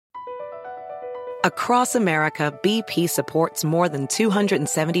Across America, BP supports more than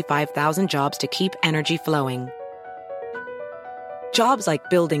 275,000 jobs to keep energy flowing. Jobs like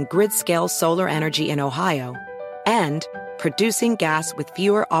building grid-scale solar energy in Ohio and producing gas with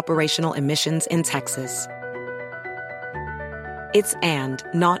fewer operational emissions in Texas. It's and,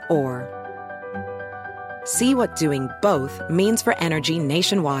 not or. See what doing both means for energy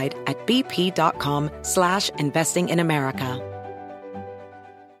nationwide at bp.com/investing in America.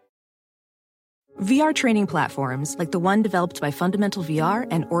 VR training platforms, like the one developed by Fundamental VR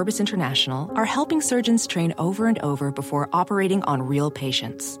and Orbis International, are helping surgeons train over and over before operating on real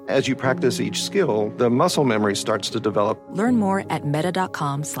patients. As you practice each skill, the muscle memory starts to develop. Learn more at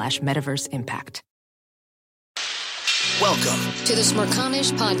meta.com/metaverse impact. Welcome to the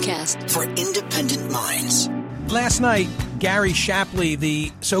Smerconish Podcast for independent minds. Last night, Gary Shapley,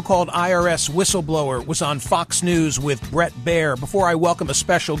 the so-called IRS whistleblower, was on Fox News with Bret Baier. Before I welcome a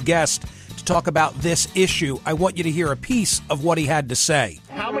special guest to talk about this issue, I want you to hear a piece of what he had to say.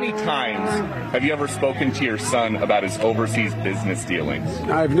 How many times have you ever spoken to your son about his overseas business dealings?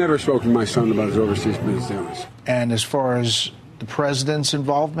 I've never spoken to my son about his overseas business dealings. And as far as the president's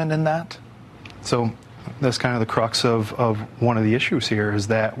involvement in that? So that's kind of the crux of one of the issues here, is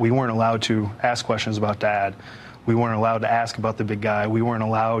that we weren't allowed to ask questions about Dad. We weren't allowed to ask about the big guy. We weren't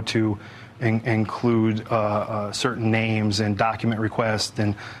allowed to include certain names and document requests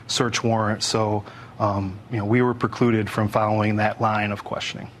and search warrants. So, we were precluded from following that line of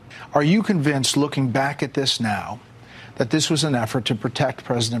questioning. Are you convinced, looking back at this now, that this was an effort to protect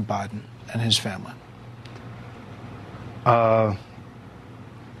President Biden and his family?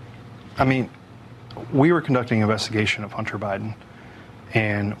 We were conducting an investigation of Hunter Biden,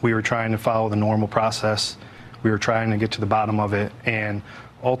 and we were trying to follow the normal process. We were trying to get to the bottom of it, and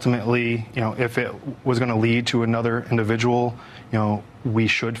ultimately, if it was going to lead to another individual, we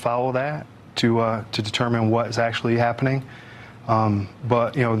should follow that to determine what is actually happening.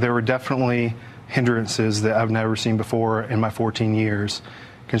 But there were definitely hindrances that I've never seen before in my 14 years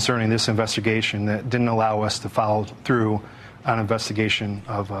concerning this investigation that didn't allow us to follow through on investigation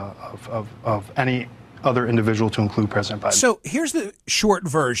of any other individual, to include President Biden. So here's the short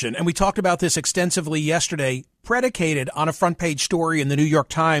version, and we talked about this extensively yesterday, predicated on a front page story in the New York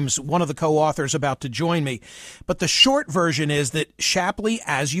Times, one of the co-authors about to join me. But the short version is that Shapley,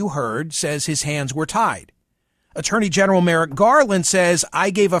 as you heard, says his hands were tied. Attorney General Merrick Garland says,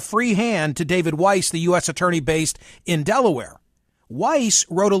 I gave a free hand to David Weiss, the U.S. attorney based in Delaware. Weiss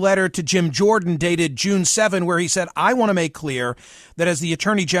wrote a letter to Jim Jordan dated June 7, where he said, I want to make clear that, as the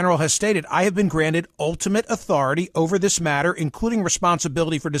Attorney General has stated, I have been granted ultimate authority over this matter, including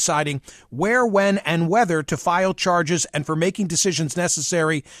responsibility for deciding where, when, and whether to file charges and for making decisions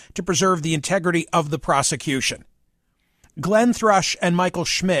necessary to preserve the integrity of the prosecution. Glenn Thrush and Michael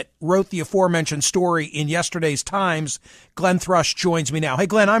Schmidt wrote the aforementioned story in yesterday's Times. Glenn Thrush joins me now. Hey,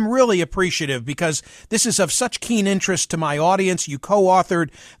 Glenn, I'm really appreciative because this is of such keen interest to my audience. You co-authored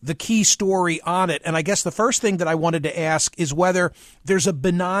the key story on it. And I guess the first thing that I wanted to ask is whether there's a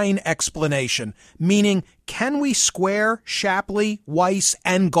benign explanation, meaning, can we square Shapley, Weiss,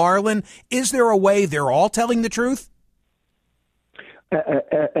 and Garland? Is there a way they're all telling the truth?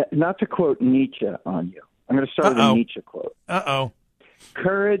 Not to quote Nietzsche on you. I'm going to start with a Nietzsche quote.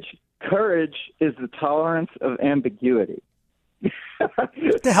 Courage is the tolerance of ambiguity.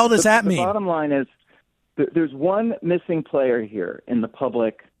 What the hell does that mean? The bottom line is there's one missing player here in the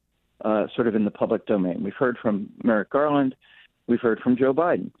public, sort of in the public domain. We've heard from Merrick Garland. We've heard from Joe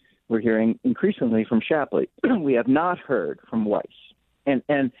Biden. We're hearing increasingly from Shapley. We have not heard from Weiss.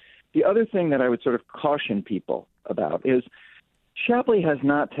 And the other thing that I would sort of caution people about is Shapley has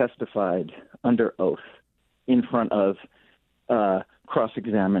not testified under oath in front of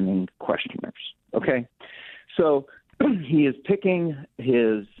cross-examining questioners, okay? So he is picking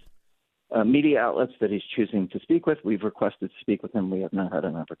his media outlets that he's choosing to speak with. We've requested to speak with him. We have not had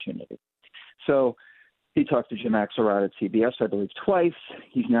an opportunity. So he talked to Jim Axelrod at CBS, I believe, twice.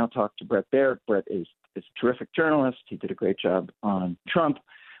 He's now talked to Bret Baier. Bret is a terrific journalist. He did a great job on Trump.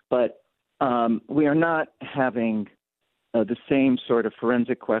 But we are not having the same sort of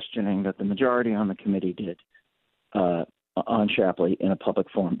forensic questioning that the majority on the committee did on Shapley in a public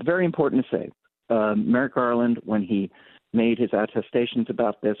forum. Very important to say, Merrick Garland, when he made his attestations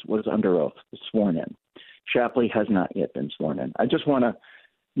about this, was under oath, was sworn in. Shapley has not yet been sworn in. I just want to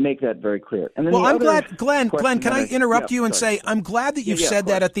make that very clear. And then I'm glad, Glenn, can I interrupt you and say, I'm glad that you've said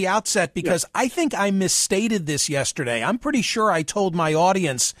that at the outset, because I think I misstated this yesterday. I'm pretty sure I told my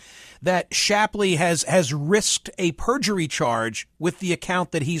audience that Shapley has risked a perjury charge with the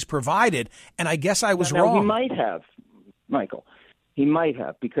account that he's provided, and I guess I was wrong. He might have, Michael. He might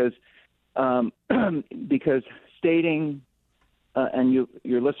have, because because stating, and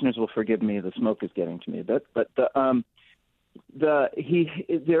your listeners will forgive me, the smoke is getting to me, but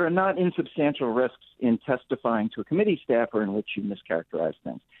there are not insubstantial risks in testifying to a committee staffer in which you mischaracterize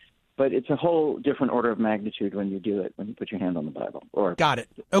things. But it's a whole different order of magnitude when you do it, when you put your hand on the Bible. Got it.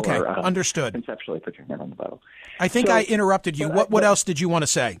 Okay, understood. Conceptually put your hand on the Bible. I think I interrupted you. What else did you want to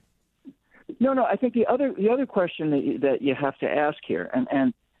say? No. I think the other question that you have to ask here,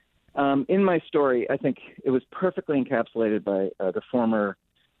 and in my story, I think it was perfectly encapsulated by the former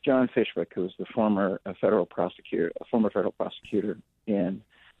John Fishwick, who was the former federal prosecutor in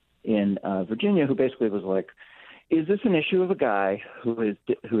Virginia, who basically was like, is this an issue of a guy who is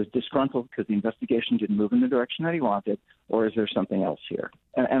disgruntled because the investigation didn't move in the direction that he wanted, or is there something else here?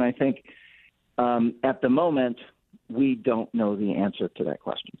 And I think at the moment, we don't know the answer to that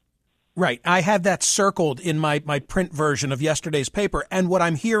question. Right. I had that circled in my print version of yesterday's paper. And what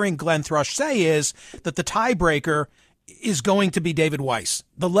I'm hearing Glenn Thrush say is that the tiebreaker is going to be David Weiss.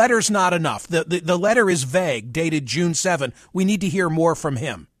 The letter's not enough. The letter is vague, dated June 7. We need to hear more from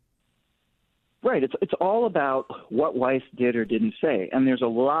him. Right. It's all about what Weiss did or didn't say. And there's a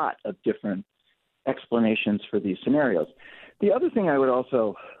lot of different explanations for these scenarios. The other thing I would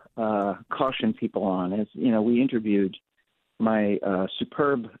also caution people on is, we interviewed my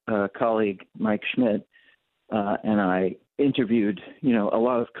superb colleague, Mike Schmidt, and I interviewed, a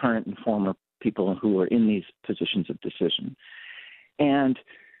lot of current and former people who are in these positions of decision. And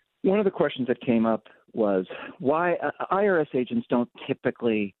one of the questions that came up was why IRS agents don't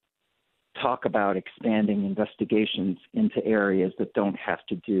typically talk about expanding investigations into areas that don't have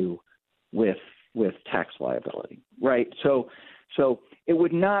to do with tax liability, right? So it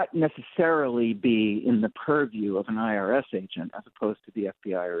would not necessarily be in the purview of an IRS agent as opposed to the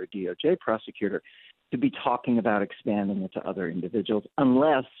FBI or a DOJ prosecutor to be talking about expanding it to other individuals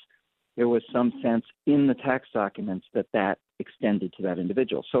unless there was some sense in the tax documents that extended to that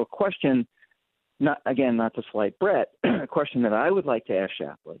individual. So a question, not to slight Brett, a question that I would like to ask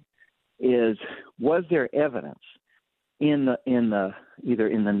Shapley is, was there evidence in the either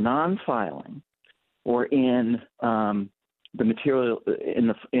in the non-filing or in the material in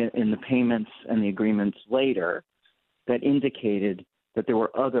the payments and the agreements later that indicated that there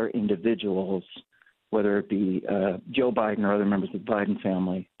were other individuals, whether it be Joe Biden or other members of the Biden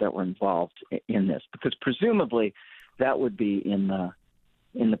family, that were involved in this? Because presumably that would be in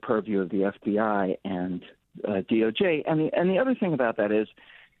the purview of the FBI and DOJ. And the other thing about that is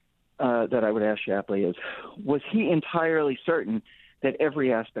that I would ask Shapley is, was he entirely certain that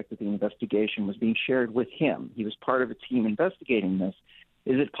every aspect of the investigation was being shared with him? He was part of a team investigating this.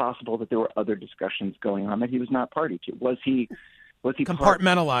 Is it possible that there were other discussions going on that he was not party to? Was he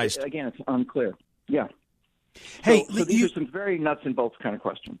compartmentalized? Again, it's unclear. Yeah. Hey, so these are some very nuts and bolts kind of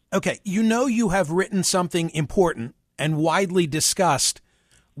questions. Okay. You have written something important and widely discussed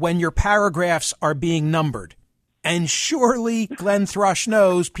when your paragraphs are being numbered. And surely Glenn Thrush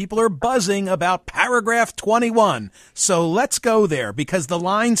knows people are buzzing about paragraph 21. So let's go there, because the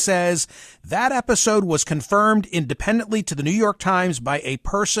line says that episode was confirmed independently to the New York Times by a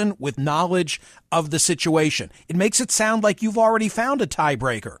person with knowledge of the situation. It makes it sound like you've already found a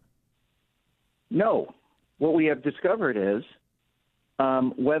tiebreaker. No. What we have discovered is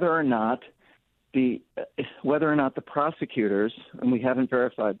whether or not the prosecutors, and we haven't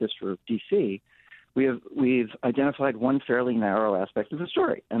verified this for D.C., we've identified one fairly narrow aspect of the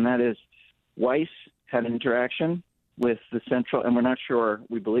story, and that is Weiss had an interaction with the central, and we're not sure.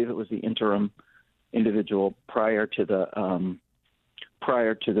 We believe it was the interim individual prior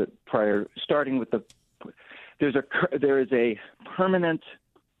starting with the. There is a permanent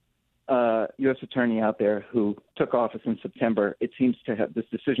U.S. attorney out there who took office in September. It seems to have this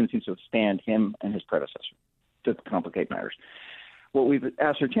decision seems to have spanned him and his predecessor to complicate matters. What we've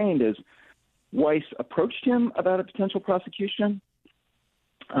ascertained is Weiss approached him about a potential prosecution.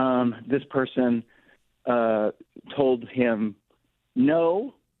 This person told him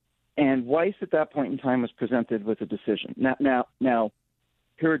no, and Weiss at that point in time was presented with a decision. Now,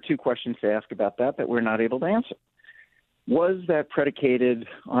 here are two questions to ask about that we're not able to answer. Was that predicated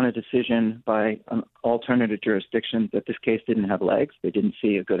on a decision by an alternative jurisdiction that this case didn't have legs, they didn't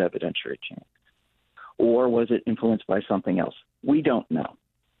see a good evidentiary chain? Or was it influenced by something else? We don't know.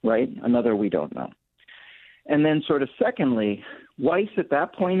 Right? We don't know. And then sort of secondly, Weiss at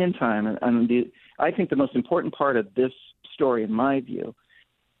that point in time, and I think the most important part of this story in my view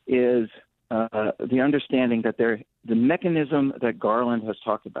is the understanding that the mechanism that Garland has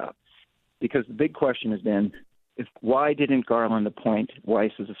talked about, because the big question has been, why didn't Garland appoint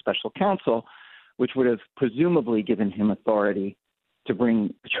Weiss as a special counsel, which would have presumably given him authority to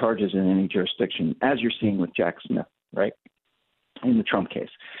bring charges in any jurisdiction, as you're seeing with Jack Smith, right, in the Trump case.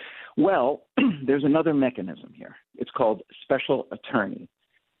 Well, there's another mechanism here. It's called special attorney.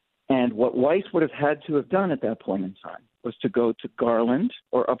 And what Weiss would have had to have done at that point in time was to go to Garland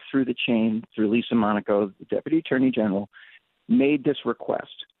or up through the chain through Lisa Monaco, the Deputy Attorney General, made this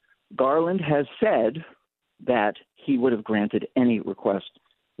request. Garland has said that he would have granted any request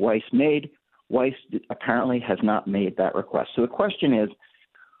Weiss made. Weiss apparently has not made that request. So the question is,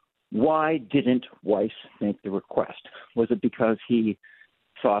 why didn't Weiss make the request? Was it because he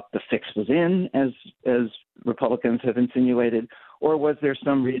thought the fix was in, as Republicans have insinuated, or was there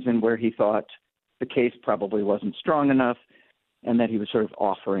some reason where he thought the case probably wasn't strong enough and that he was sort of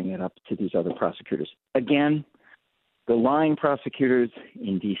offering it up to these other prosecutors? Again, the lying prosecutors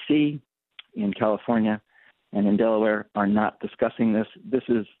in D.C., in California, and in Delaware are not discussing this. This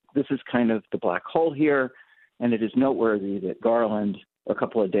is kind of the black hole here, and it is noteworthy that Garland, a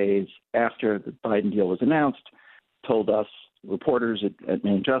couple of days after the Biden deal was announced, told us, reporters at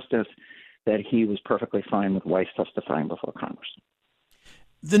Main Justice, that he was perfectly fine with Weiss testifying before Congress.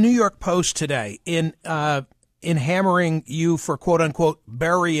 The New York Post today, in hammering you for, quote unquote,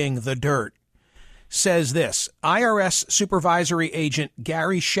 burying the dirt, says this: IRS supervisory agent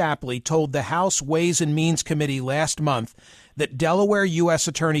Gary Shapley told the House Ways and Means Committee last month that Delaware U.S.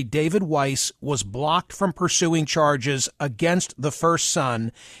 Attorney David Weiss was blocked from pursuing charges against the first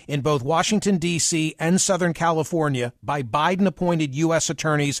son in both Washington, D.C. and Southern California by Biden-appointed U.S.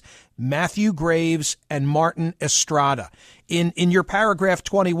 attorneys Matthew Graves and Martin Estrada. In your paragraph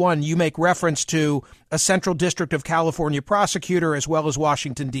 21, you make reference to a Central District of California prosecutor as well as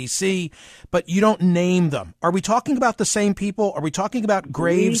Washington, D.C., but you don't name them. Are we talking about the same people? Are we talking about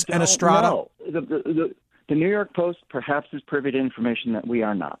Graves and Estrada? No. The New York Post perhaps is privy to information that we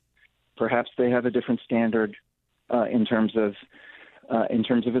are not. Perhaps they have a different standard in terms of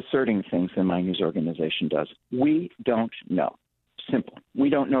asserting things than my news organization does. We don't know. Simple. We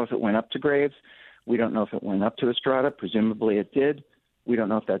don't know if it went up to Graves. We don't know if it went up to Estrada. Presumably it did. We don't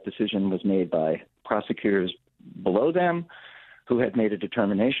know if that decision was made by prosecutors below them who had made a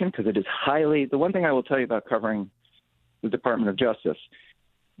determination, because it is highly – the one thing I will tell you about covering the Department of Justice,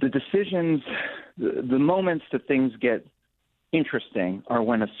 the decisions, the moments that things get interesting are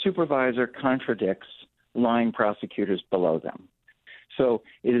when a supervisor contradicts lying prosecutors below them. So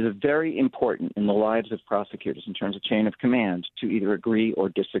it is very important in the lives of prosecutors in terms of chain of command to either agree or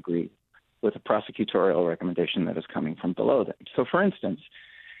disagree with a prosecutorial recommendation that is coming from below them. So, for instance,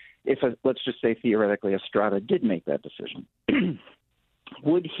 if let's just say theoretically Estrada did make that decision,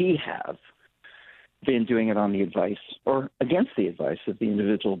 would he have been doing it on the advice or against the advice of the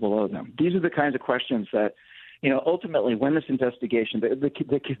individual below them? These are the kinds of questions that, ultimately when this investigation,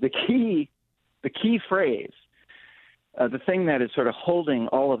 the key phrase, the thing that is sort of holding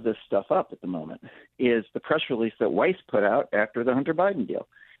all of this stuff up at the moment is the press release that Weiss put out after the Hunter Biden deal,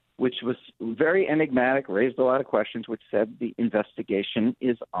 which was very enigmatic, raised a lot of questions, which said the investigation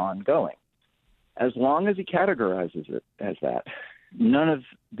is ongoing. As long as he categorizes it as that, none of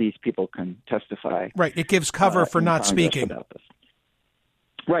these people can testify. Right. It gives cover for not speaking about this.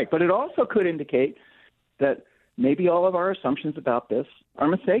 Right. But it also could indicate that maybe all of our assumptions about this are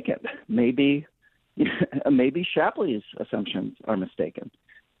mistaken. Maybe Shapley's assumptions are mistaken.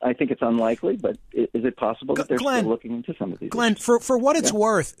 I think it's unlikely, but is it possible that they're still looking into some of these Glenn, issues? for what it's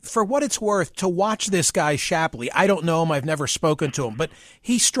worth, to watch this guy Shapley, I don't know him, I've never spoken to him, but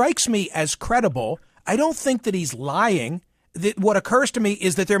he strikes me as credible. I don't think that he's lying. What occurs to me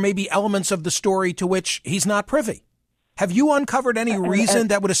is that there may be elements of the story to which he's not privy. Have you uncovered any reason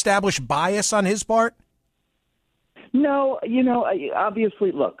that would establish bias on his part? No,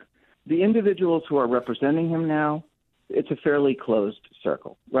 obviously, look, the individuals who are representing him now, it's a fairly closed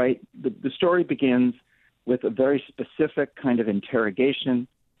circle, right? The story begins with a very specific kind of interrogation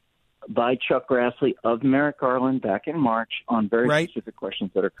by Chuck Grassley of Merrick Garland back in March on very specific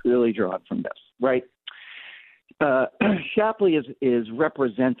questions that are clearly drawn from this, right? Shapley is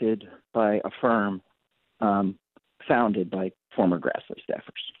represented by a firm founded by former Grassley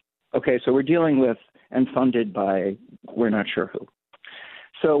staffers. Okay, so we're dealing with and funded by we're not sure who.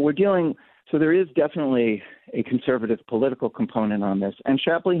 So there is definitely a conservative political component on this. And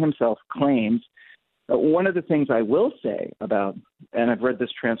Shapley himself claims one of the things I will say about, and I've read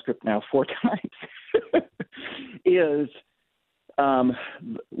this transcript now 4 times, is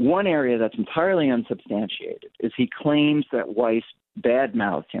one area that's entirely unsubstantiated is he claims that Weiss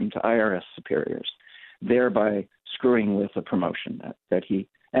badmouthed him to IRS superiors, thereby screwing with a promotion that he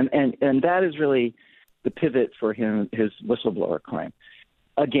and that is really the pivot for him, his whistleblower claim.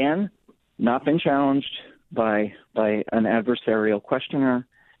 Again, not been challenged by an adversarial questioner,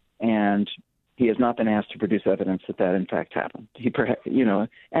 and he has not been asked to produce evidence that in fact happened.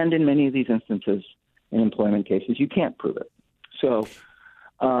 And in many of these instances, in employment cases, you can't prove it. So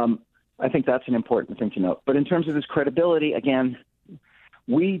I think that's an important thing to note. But in terms of his credibility, again,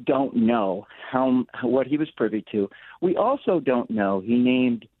 we don't know what he was privy to. We also don't know. He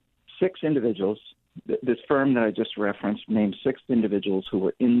named 6 individuals. This firm that I just referenced named 6 individuals who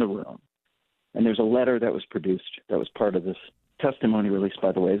were in the room. And there's a letter that was produced that was part of this testimony released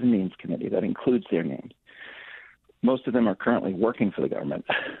by the Ways and Means Committee that includes their names. Most of them are currently working for the government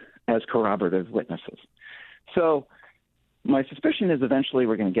as corroborative witnesses. So my suspicion is eventually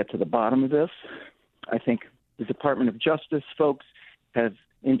we're going to get to the bottom of this. I think the Department of Justice folks have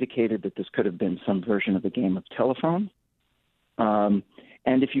indicated that this could have been some version of a game of telephone.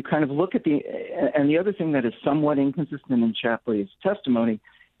 And if you kind of look at the other thing that is somewhat inconsistent in Shapley's testimony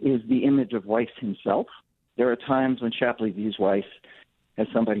is the image of Weiss himself. There are times when Shapley views Weiss as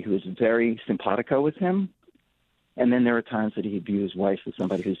somebody who is very simpatico with him, and then there are times that he views Weiss as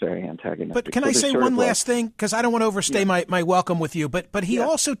somebody who's very antagonistic. But can I say one last thing? Because I don't want to overstay my welcome with you. But he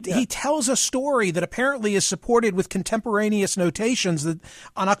he tells a story that apparently is supported with contemporaneous notations that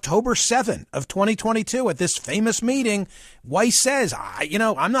on October 7th of 2022 at this famous meeting, Weiss says,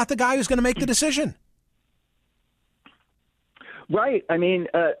 I'm not the guy who's going to make the decision. Right. I mean,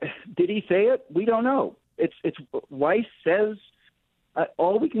 did he say it? We don't know. It's Weiss says.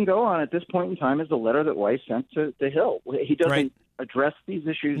 All we can go on at this point in time is the letter that Weiss sent to Hill. He doesn't address these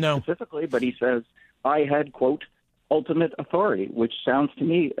issues specifically, but he says, I had, quote, ultimate authority, which sounds to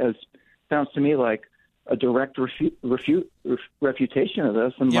me like a direct refutation of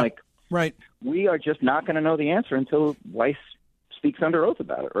this. And we are just not going to know the answer until Weiss speaks under oath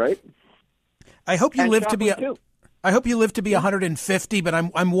about it, right? I hope you live to be 150, but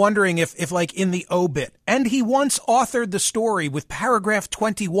I'm wondering if like in the obit, and he once authored the story with paragraph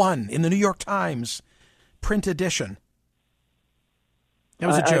 21 in the New York Times print edition. That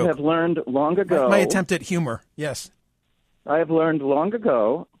was a joke. I have learned long ago. My attempt at humor, yes. I have learned long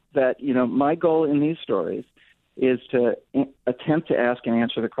ago that, my goal in these stories is to attempt to ask and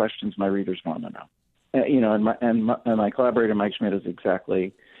answer the questions my readers want to know. And my collaborator Mike Schmidt is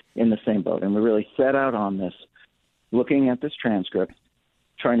exactly in the same boat. And we really set out on this, looking at this transcript,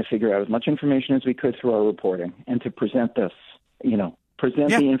 trying to figure out as much information as we could through our reporting, and to present this, the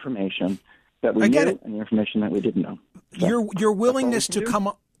information that we knew and the information that we didn't know. So your willingness to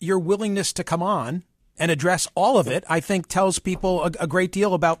come on and address all of it, I think, tells people a great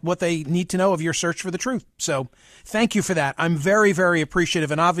deal about what they need to know of your search for the truth. So thank you for that. I'm very, very appreciative,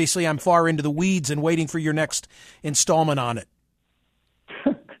 and obviously I'm far into the weeds and waiting for your next installment on it.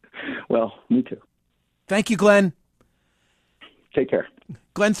 Well, me too. Thank you, Glenn. Take care.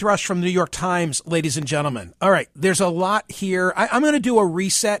 Glenn Thrush from the New York Times, ladies and gentlemen. All right, there's a lot here. I'm going to do a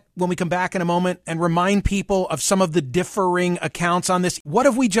reset when we come back in a moment and remind people of some of the differing accounts on this. What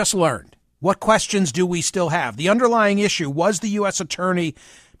have we just learned? What questions do we still have? The underlying issue, was the U.S. attorney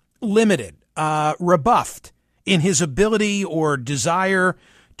limited, rebuffed in his ability or desire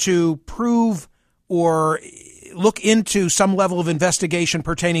to prove or look into some level of investigation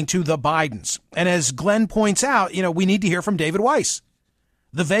pertaining to the Bidens? And as Glenn points out, we need to hear from David Weiss.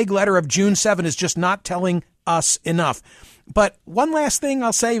 The vague letter of June 7 is just not telling us enough. But one last thing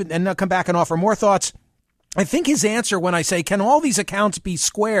I'll say, and I'll come back and offer more thoughts. I think his answer when I say, can all these accounts be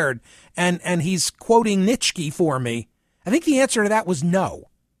squared? And he's quoting Nitschke for me. I think the answer to that was no.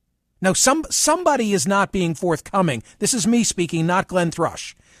 Now, somebody is not being forthcoming. This is me speaking, not Glenn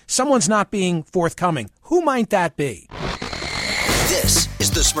Thrush. Someone's not being forthcoming. Who might that be? This is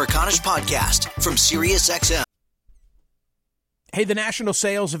the Smerconish Podcast from SiriusXM. Hey, the national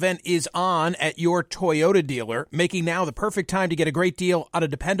sales event is on at your Toyota dealer, making now the perfect time to get a great deal on a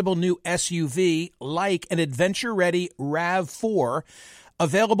dependable new SUV like an adventure-ready RAV4.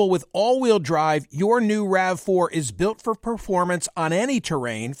 Available with all-wheel drive, your new RAV4 is built for performance on any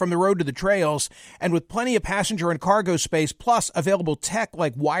terrain, from the road to the trails, and with plenty of passenger and cargo space, plus available tech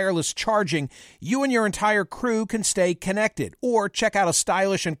like wireless charging, you and your entire crew can stay connected. Or check out a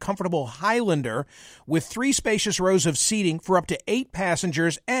stylish and comfortable Highlander with 3 spacious rows of seating for up to 8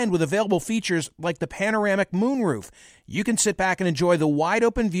 passengers, and with available features like the panoramic moonroof. You can sit back and enjoy the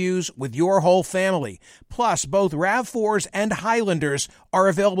wide-open views with your whole family. Plus, both RAV4s and Highlanders are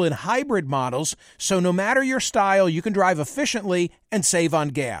available in hybrid models, so no matter your style, you can drive efficiently and save on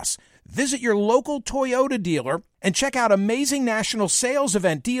gas. Visit your local Toyota dealer and check out amazing national sales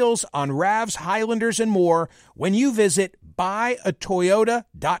event deals on RAVs, Highlanders, and more when you visit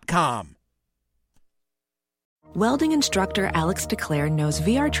buyatoyota.com. Welding instructor Alex DeClaire knows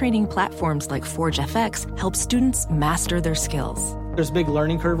VR training platforms like Forge FX help students master their skills. There's a big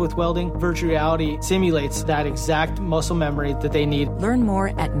learning curve with welding. Virtual reality simulates that exact muscle memory that they need. Learn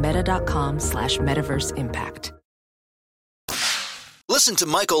more at meta.com/metaverseimpact. Listen to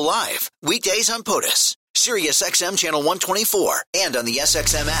Michael live weekdays on POTUS, Sirius XM channel 124, and on the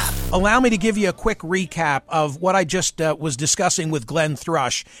SXM app. Allow me to give you a quick recap of what I just was discussing with Glenn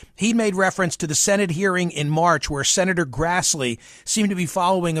Thrush. He made reference to the Senate hearing in March where Senator Grassley seemed to be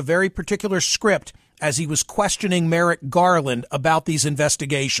following a very particular script as he was questioning Merrick Garland about these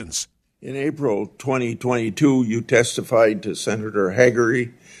investigations. In April 2022, you testified to Senator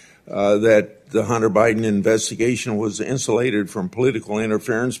Hagerty that the Hunter Biden investigation was insulated from political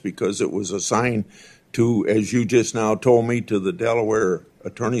interference because it was assigned to, as you just now told me, to the Delaware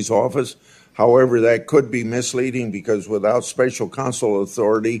Attorney's Office. However, that could be misleading because without special counsel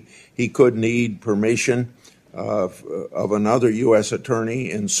authority, he could need permission of another U.S. attorney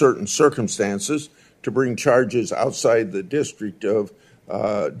in certain circumstances to bring charges outside the District of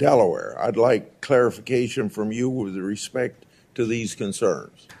Delaware. I'd like clarification from you with respect to these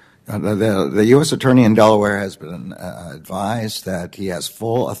concerns. The U.S. Attorney in Delaware has been advised that he has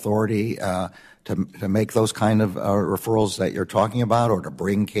full authority to make those kind of referrals that you're talking about, or to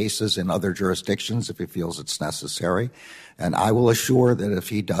bring cases in other jurisdictions if he feels it's necessary. And I will assure that if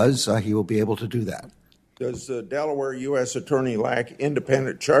he does, he will be able to do that. Does the Delaware U.S. Attorney lack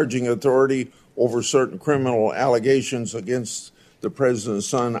independent charging authority over certain criminal allegations against the president's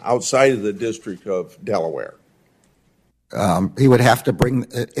son outside of the District of Delaware? He would have to bring,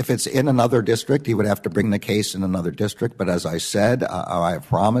 if it's in another district, he would have to bring the case in another district. But as I said, I have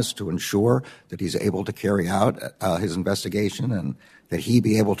promised to ensure that he's able to carry out his investigation and that he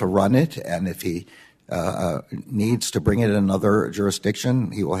be able to run it. And if he needs to bring it in another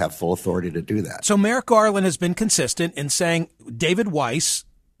jurisdiction, he will have full authority to do that. So Merrick Garland has been consistent in saying David Weiss,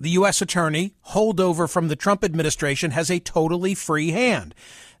 the U.S. attorney, holdover from the Trump administration, has a totally free hand.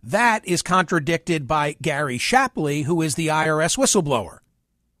 That is contradicted by Gary Shapley, who is the IRS whistleblower.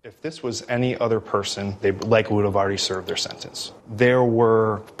 If this was any other person, they likely would have already served their sentence. There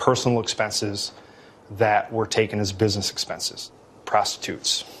were personal expenses that were taken as business expenses.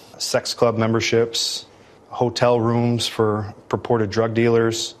 Prostitutes, sex club memberships, hotel rooms for purported drug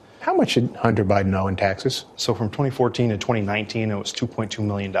dealers. How much did Hunter Biden owe in taxes? So from 2014 to 2019, it was $2.2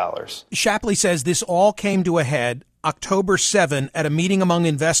 million. Shapley says this all came to a head October 7 at a meeting among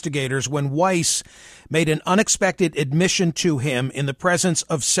investigators when Weiss made an unexpected admission to him in the presence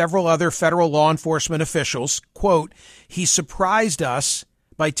of several other federal law enforcement officials. Quote, he surprised us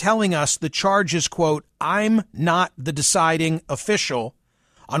by telling us the charges, quote, I'm not the deciding official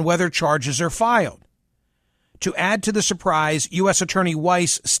on whether charges are filed. To add to the surprise, U.S. Attorney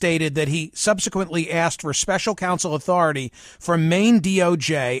Weiss stated that he subsequently asked for special counsel authority from Maine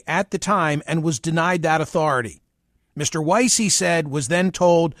DOJ at the time and was denied that authority. Mr. Weiss, he said, was then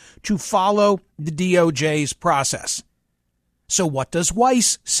told to follow the DOJ's process. So what does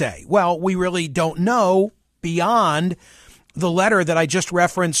Weiss say? Well, we really don't know beyond the letter that I just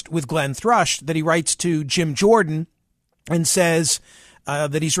referenced with Glenn Thrush that he writes to Jim Jordan and says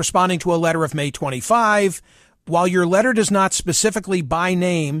that he's responding to a letter of May 25. While your letter does not specifically by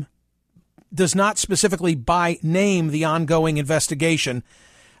name the ongoing investigation,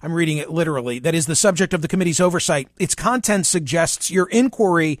 I'm reading it literally, that is the subject of the committee's oversight, its content suggests your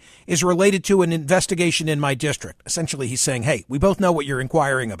inquiry is related to an investigation in my district. Essentially, he's saying, hey, we both know what you're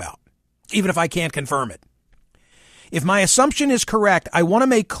inquiring about, even if I can't confirm it. If my assumption is correct, I want to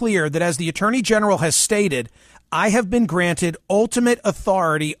make clear that as the Attorney General has stated, I have been granted ultimate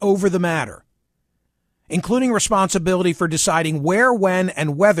authority over the matter, including responsibility for deciding where, when,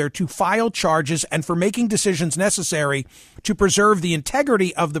 and whether to file charges and for making decisions necessary to preserve the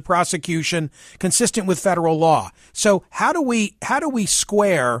integrity of the prosecution consistent with federal law. So how do we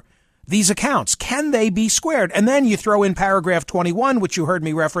square these accounts? Can they be squared? And then you throw in paragraph 21, which you heard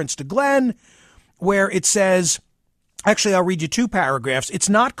me reference to Glenn, where it says, actually, I'll read you two paragraphs. It's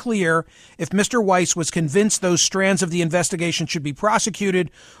not clear if Mr. Weiss was convinced those strands of the investigation should be prosecuted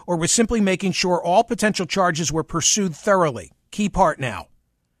or was simply making sure all potential charges were pursued thoroughly. Key part now.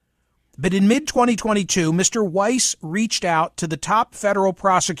 But in mid-2022, Mr. Weiss reached out to the top federal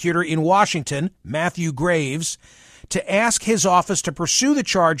prosecutor in Washington, Matthew Graves, to ask his office to pursue the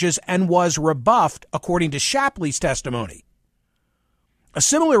charges and was rebuffed, according to Shapley's testimony. A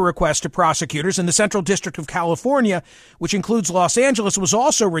similar request to prosecutors in the Central District of California, which includes Los Angeles, was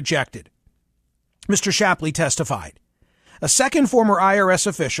also rejected. Mr. Shapley testified. A second former IRS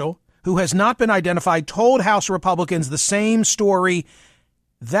official, who has not been identified, told House Republicans the same story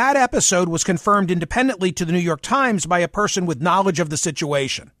That episode was confirmed independently to the New York Times by a person with knowledge of the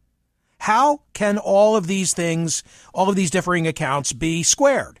situation. How can all of these things, all of these differing accounts be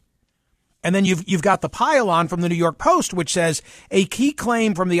squared? And then you've got the pile-on from the New York Post, which says a key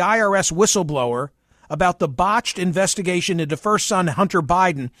claim from the IRS whistleblower about the botched investigation into first son Hunter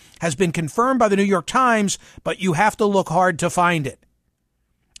Biden has been confirmed by the New York Times, but you have to look hard to find it.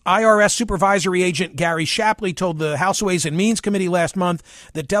 IRS Supervisory Agent Gary Shapley told the House Ways and Means Committee last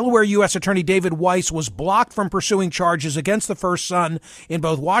month that Delaware U.S. Attorney David Weiss was blocked from pursuing charges against the first son in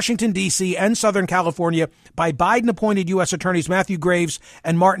both Washington, D.C. and Southern California by Biden-appointed U.S. Attorneys Matthew Graves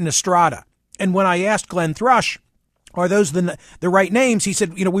and Martin Estrada. And when I asked Glenn Thrush, are those the right names, he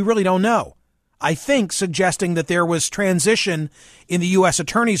said, we really don't know. I think suggesting that there was transition in the U.S.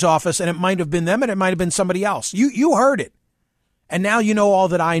 Attorney's office, and it might have been them and it might have been somebody else. You heard it. And now you know all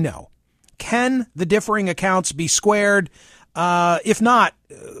that I know. Can the differing accounts be squared? If not,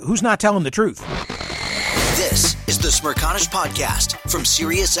 who's not telling the truth? This is the Smirconish Podcast from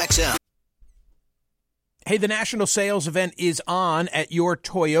SiriusXM. Hey, the national sales event is on at your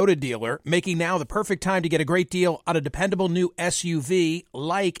Toyota dealer, making now the perfect time to get a great deal on a dependable new SUV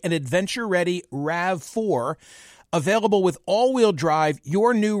like an adventure-ready RAV4. Available with all-wheel drive,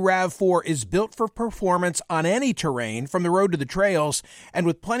 your new RAV4 is built for performance on any terrain, from the road to the trails, and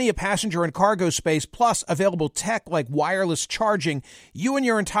with plenty of passenger and cargo space, plus available tech like wireless charging, you and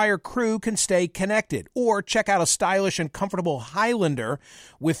your entire crew can stay connected. Or check out a stylish and comfortable Highlander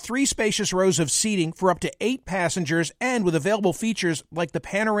with 3 spacious rows of seating for up to 8 passengers and with available features like the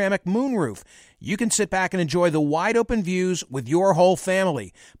panoramic moonroof. You can sit back and enjoy the wide-open views with your whole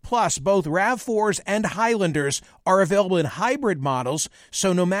family. Plus, both RAV4s and Highlanders are available in hybrid models,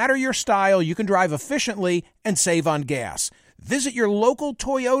 so no matter your style, you can drive efficiently and save on gas. Visit your local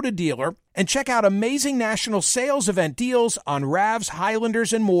Toyota dealer and check out amazing national sales event deals on RAVs,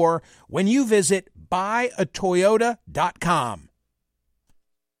 Highlanders, and more when you visit buyatoyota.com.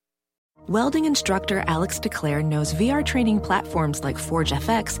 Welding instructor Alex DeClaire knows VR training platforms like Forge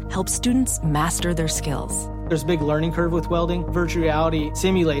FX help students master their skills. There's a big learning curve with welding. Virtual reality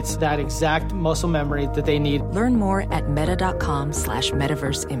simulates that exact muscle memory that they need. Learn more at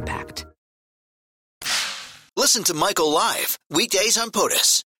meta.com/metaverse impact. Listen to Michael live weekdays on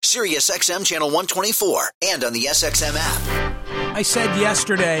POTUS, SiriusXM channel 124, and on the SXM app. I said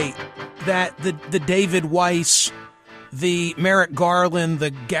yesterday that the David Weiss, the Merrick Garland, the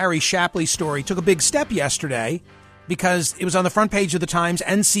Gary Shapley story took a big step yesterday because it was on the front page of the Times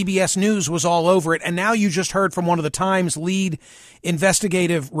and CBS News was all over it. And now you just heard from one of the Times lead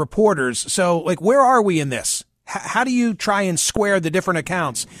investigative reporters. So, where are we in this? How do you try and square the different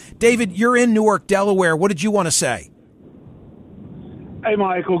accounts? David, you're in Newark, Delaware. What did you want to say? Hey,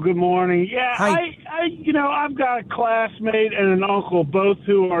 Michael. Good morning. Yeah, Hi. I've got a classmate and an uncle, both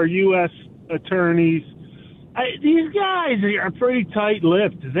who are U.S. attorneys. These guys are pretty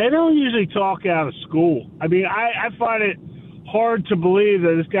tight-lipped. They don't usually talk out of school. I mean, I find it hard to believe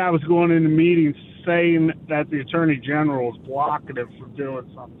that this guy was going into meetings saying that the Attorney General was blocking him from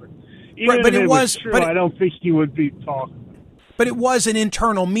doing something. Even right, but if it was true, I don't think he would be talking. But it was an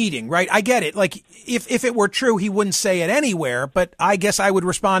internal meeting, right? I get it. If it were true, he wouldn't say it anywhere. But I guess I would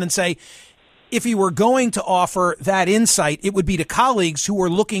respond and say, if he were going to offer that insight, it would be to colleagues who were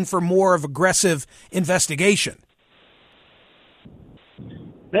looking for more of aggressive investigation.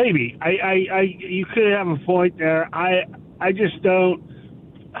 Maybe. You could have a point there. I just don't.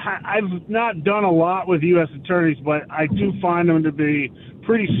 I've not done a lot with U.S. attorneys, but I do find them to be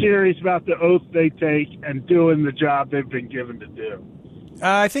pretty serious about the oath they take and doing the job they've been given to do.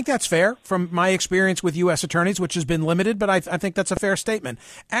 I think that's fair from my experience with U.S. attorneys, which has been limited, but I think that's a fair statement.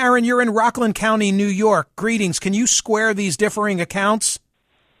 Aaron, you're in Rockland County, New York. Greetings. Can you square these differing accounts?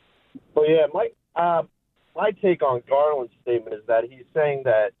 Well, yeah, my take on Garland's statement is that he's saying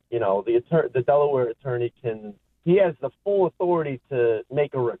that, the Delaware attorney he has the full authority to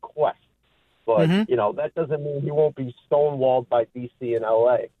make a request. But, that doesn't mean he won't be stonewalled by D.C. and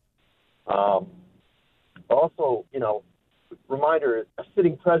L.A. Also, reminder, a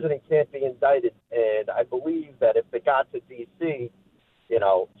sitting president can't be indicted, and I believe that if it got to D.C.,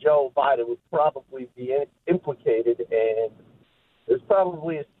 Joe Biden would probably be implicated, and there's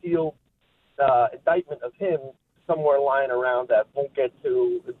probably a sealed indictment of him somewhere lying around that won't get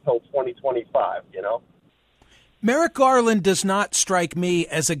to until 2025, Merrick Garland does not strike me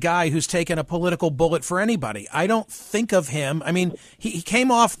as a guy who's taken a political bullet for anybody. I don't think of him. I mean, he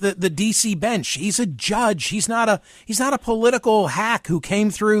came off the D.C. bench. He's a judge. He's not a political hack who came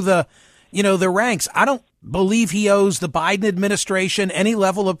through the ranks. I don't believe he owes the Biden administration any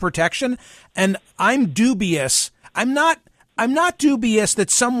level of protection. And I'm dubious. I'm not I'm not dubious that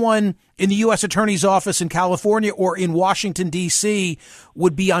someone in the U.S. Attorney's Office in California or in Washington, D.C.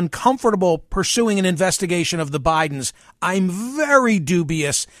 would be uncomfortable pursuing an investigation of the Bidens. I'm very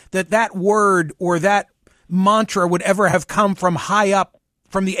dubious that that word or that mantra would ever have come from high up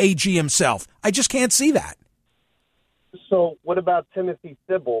from the AG himself. I just can't see that. So what about Timothy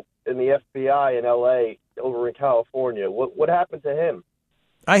Thibault in the FBI in L.A. over in California? What happened to him?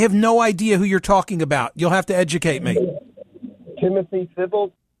 I have no idea who you're talking about. You'll have to educate me. Timothy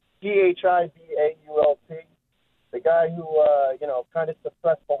Thibault, Thibault, the guy who, kind of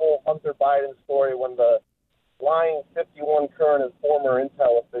suppressed the whole Hunter Biden story when the lying 51 current and former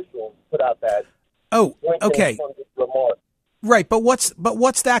intel officials put out that. Oh, okay. Remark. Right, but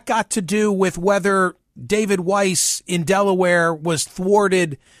what's that got to do with whether David Weiss in Delaware was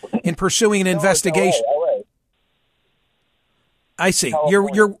thwarted in pursuing an investigation? LA. I see.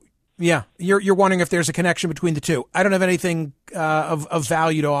 You're wondering if there's a connection between the two. I don't have anything of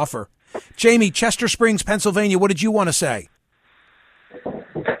value to offer. Jamie, Chester Springs, Pennsylvania, what did you want to say?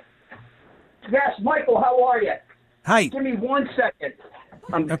 Yes, Michael, how are you? Hi. Give me 1 second.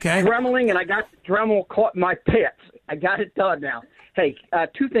 I'm okay. dremeling, and I got the Dremel caught in my pants. I got it done now. Hey,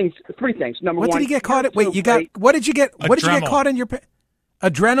 three things. Number one. What did he get caught at? Wait, what did you get? What did you get caught in your pants?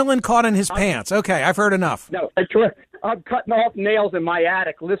 Adrenaline caught in his pants. Okay, I've heard enough. No, I'm cutting off nails in my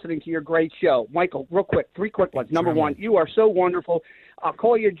attic listening to your great show. Michael, real quick, 3 quick ones. Number one, you are so wonderful. I'll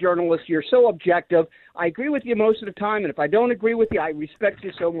call you a journalist. You're so objective. I agree with you most of the time, and if I don't agree with you, I respect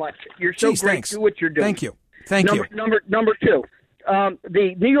you so much. You're so great. Thanks. Do what you're doing. Thank you. Thank you. Number two,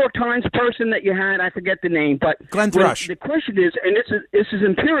 the New York Times person that you had, I forget the name, but Glenn Thrush. The question is, and this is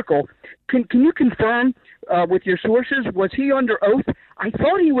empirical, can you confirm with your sources, was he under oath? I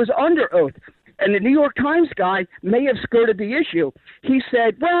thought he was under oath. And the New York Times guy may have skirted the issue. He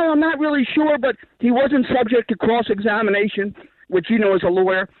said, well, I'm not really sure, but he wasn't subject to cross-examination, which you know as a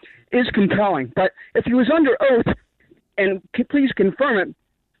lawyer is compelling. But if he was under oath, and please confirm it.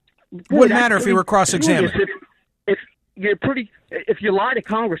 Wouldn't matter if he were cross-examined. If you lie to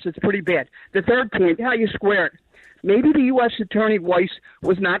Congress, it's pretty bad. The third point, how you square it. Maybe the U.S. Attorney Weiss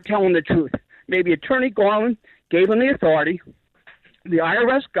was not telling the truth. Maybe Attorney Garland gave him the authority. The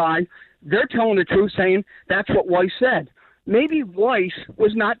IRS guy, they're telling the truth, saying that's what Weiss said. Maybe Weiss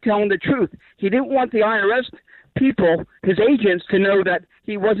was not telling the truth. He didn't want the IRS people, his agents, to know that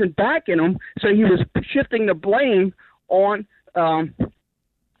he wasn't backing them, so he was shifting the blame on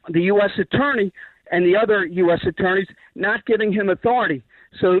the U.S. attorney and the other U.S. attorneys not giving him authority.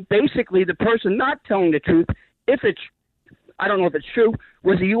 So basically, the person not telling the truth, I don't know if it's true,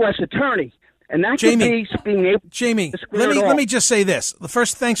 was the U.S. attorney. And that Jamie, could be being able Jamie, let me just say this.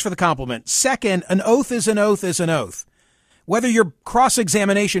 First, thanks for the compliment. Second, an oath is an oath is an oath. Whether you're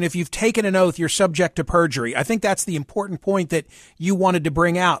cross-examination, if you've taken an oath, you're subject to perjury. I think that's the important point that you wanted to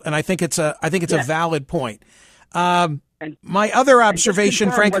bring out, and I think it's a valid point. My other observation,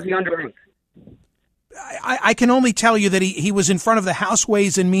 Frank, I can only tell you that he was in front of the House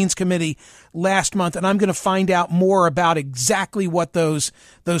Ways and Means Committee last month, and I'm going to find out more about exactly what those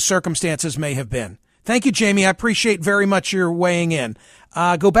circumstances may have been. Thank you, Jamie. I appreciate very much your weighing in.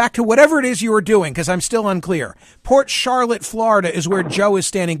 Go back to whatever it is you were doing, because I'm still unclear. Port Charlotte, Florida is where Joe is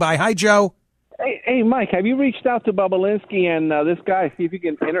standing by. Hi, Joe. Hey, Mike, have you reached out to Bobulinski and this guy, see if you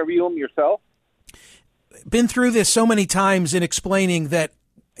can interview him yourself? Been through this so many times in explaining that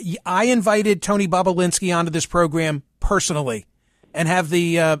I invited Tony Bobulinski onto this program personally and have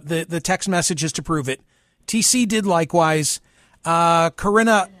the text messages to prove it. TC did likewise.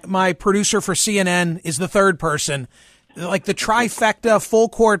 Corinna, my producer for CNN, is the third person. Like the trifecta, full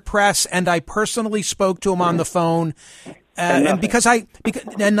court press, and I personally spoke to him on the phone. And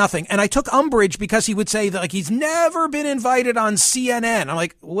nothing. And I took umbrage because he would say that like he's never been invited on CNN. I'm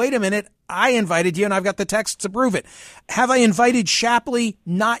like, wait a minute. I invited you and I've got the text to prove it. Have I invited Shapley?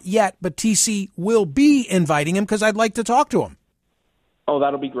 Not yet, but TC will be inviting him because I'd like to talk to him. Oh,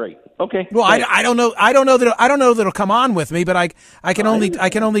 that'll be great. Okay. Well, I don't know that it'll come on with me, but I can only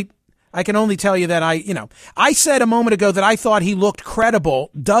tell you that I said a moment ago that I thought he looked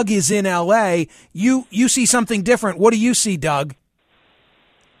credible. Doug is in LA. You see something different. What do you see, Doug?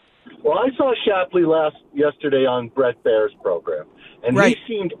 Well, I saw Shapley yesterday on Brett Baer's program, and right.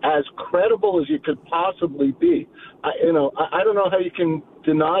 He seemed as credible as you could possibly be. I don't know how you can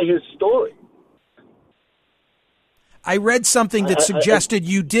deny his story. I read something that suggested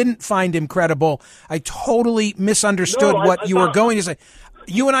you didn't find him credible. I totally misunderstood what you were going to say.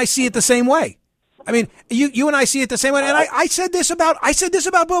 You and I see it the same way. I mean, you and I see it the same way. And I said this about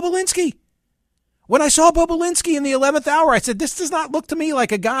Bobulinski. When I saw Bobulinski in the 11th hour, I said, this does not look to me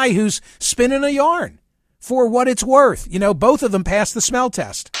like a guy who's spinning a yarn. for what it's worth. Both of them passed the smell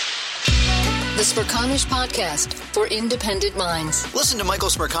test. The Smerconish Podcast for independent minds. Listen to Michael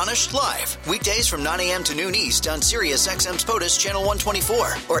Smerconish live weekdays from 9 a.m. to noon East on Sirius XM's POTUS Channel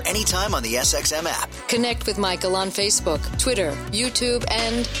 124 or anytime on the SXM app. Connect with Michael on Facebook, Twitter, YouTube,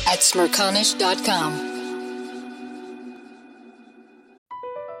 and at Smerconish.com.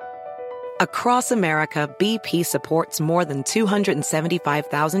 Across America, BP supports more than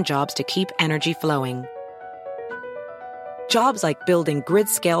 275,000 jobs to keep energy flowing. Jobs like building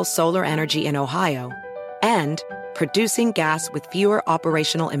grid-scale solar energy in Ohio and producing gas with fewer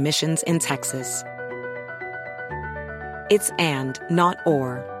operational emissions in Texas. It's and, not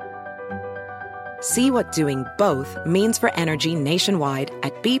or. See what doing both means for energy nationwide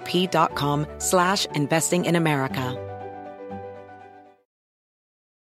at bp.com/investing in America.